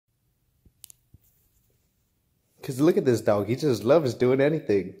Because look at this dog. He just loves doing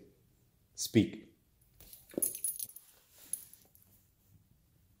anything. Speak.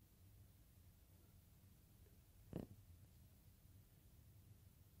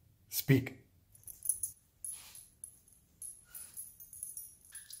 Speak.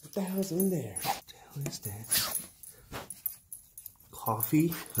 What the hell's in there? What the hell is that?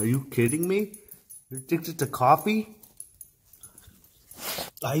 Coffee? Are you kidding me? You're addicted to coffee?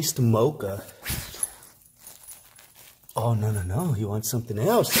 Iced mocha. Oh, no, no, no. He wants something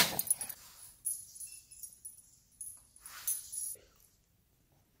else.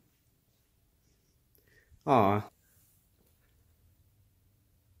 Aw.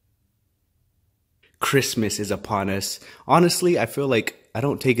 Christmas is upon us. Honestly, I feel like I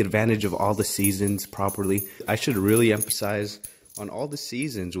don't take advantage of all the seasons properly. I should really emphasize on all the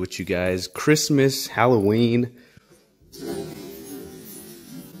seasons with you guys. Christmas, Halloween.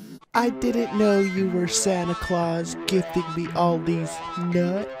 I didn't know you were Santa Claus gifting me all these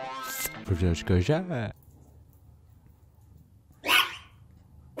nuts.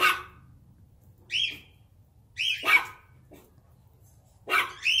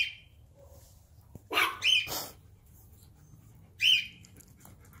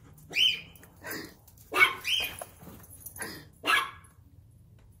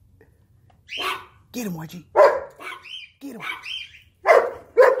 Get him, YG. Get him.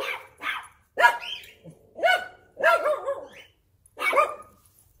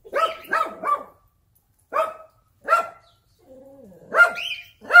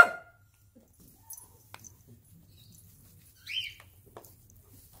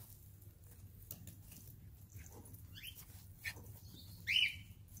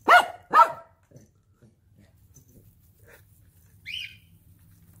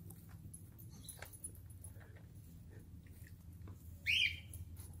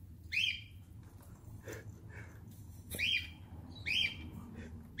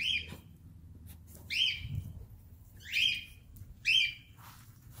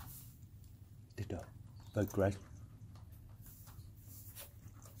 Bug right.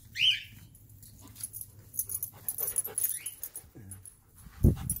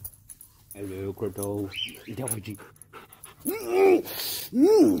 Hello, Crypto. YG.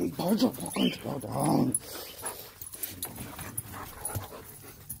 Birds are fucking slow down.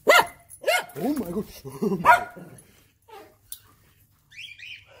 Oh my god.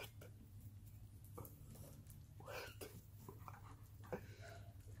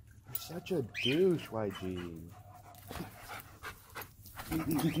 Such a douche, YG.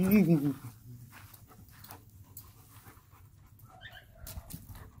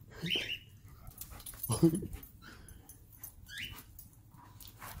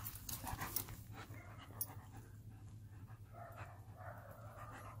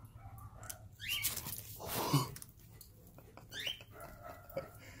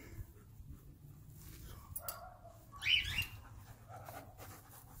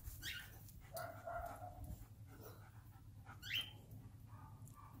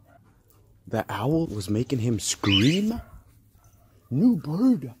 The owl was making him scream? New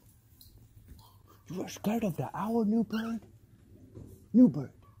bird. You are scared of the owl, new bird? New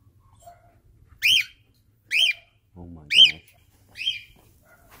bird. Oh my gosh.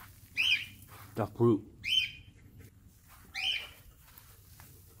 The fruit.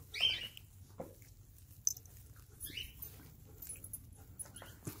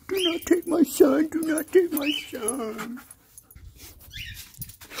 Do not take my son. Do not take my son.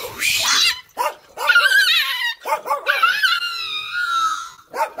 Oh shit.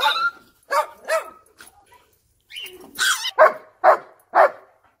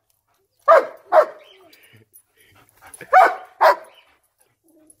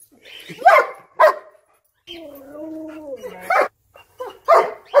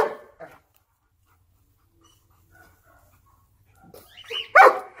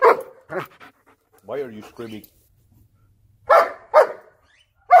 Why are you screaming?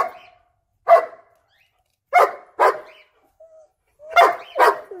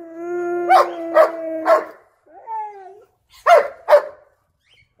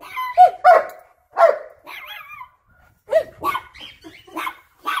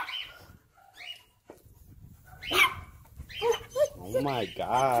 Oh my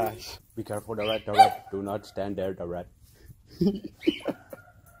gosh. Be careful, the rat, the rat. Do not stand there, the rat.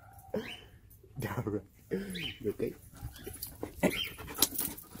 The rat. Okay.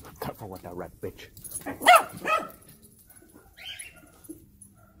 Careful with that rat, bitch.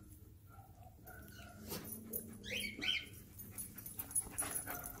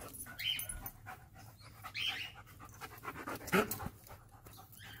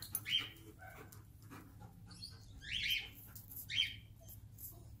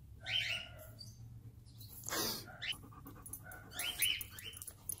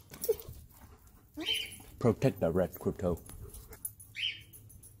 Protect the red crypto.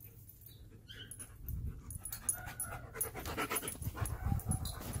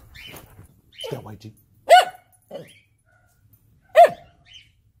 Yeah, YG.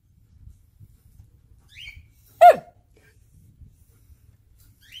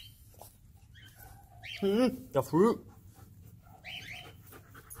 The fruit.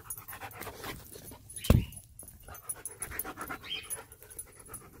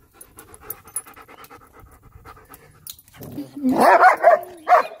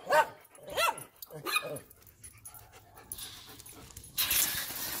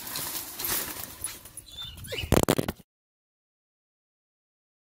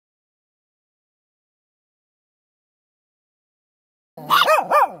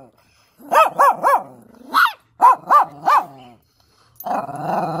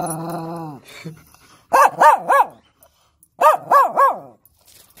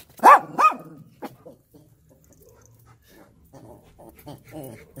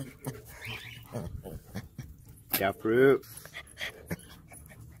 Yeah, fruit.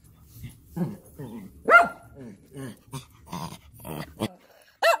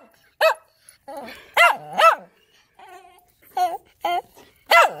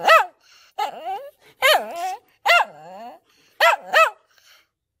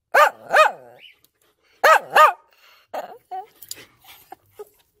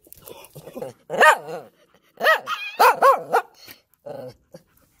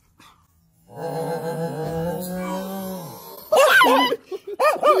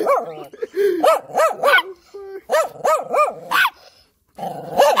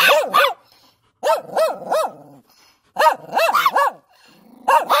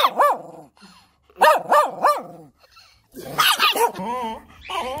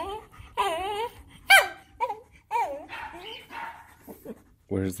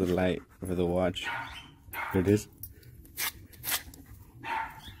 Where's the light for the watch? There it is.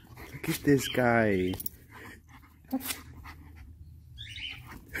 Look at this guy.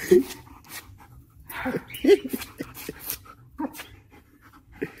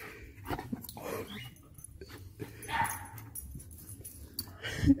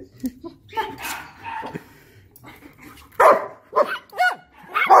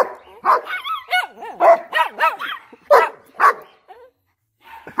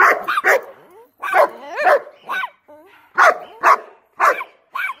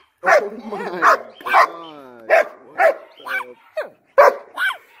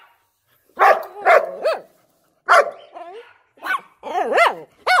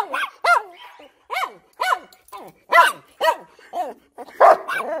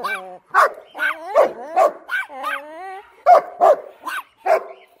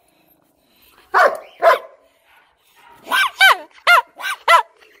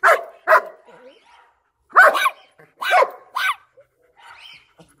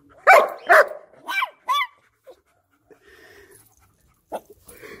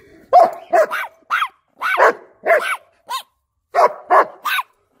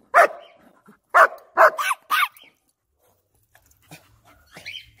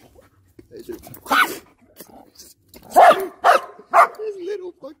 This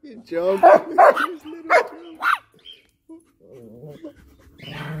little fucking jump. This little jump.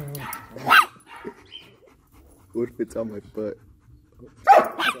 What if it's on my butt?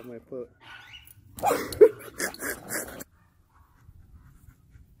 It's on my butt.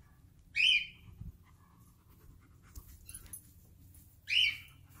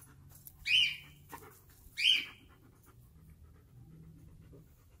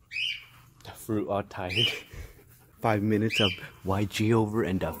 The fruit all tired. 5 minutes of YG over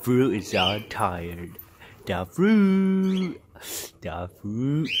and the fruit is all tired. The fruit. The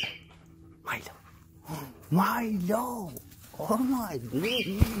fruit. Milo. Milo. Oh my God.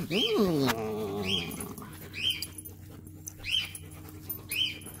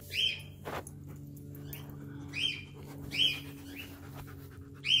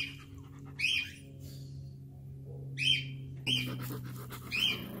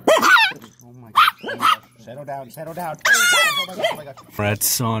 Oh my God. Settle down, settle down. Oh my God. That's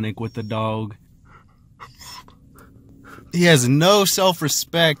Sonic with the dog. He has no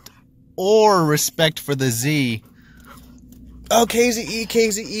self-respect or respect for the Z. Oh,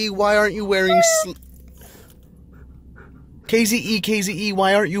 KZE, why aren't you wearing KZE,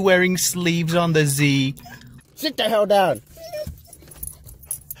 why aren't you wearing sleeves on the Z? Sit the hell down.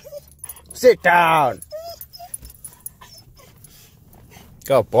 Sit down.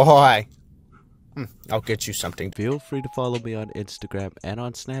 Good boy. I'll get you something. Feel free to follow me on Instagram and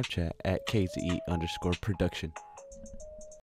on Snapchat at KZE_production.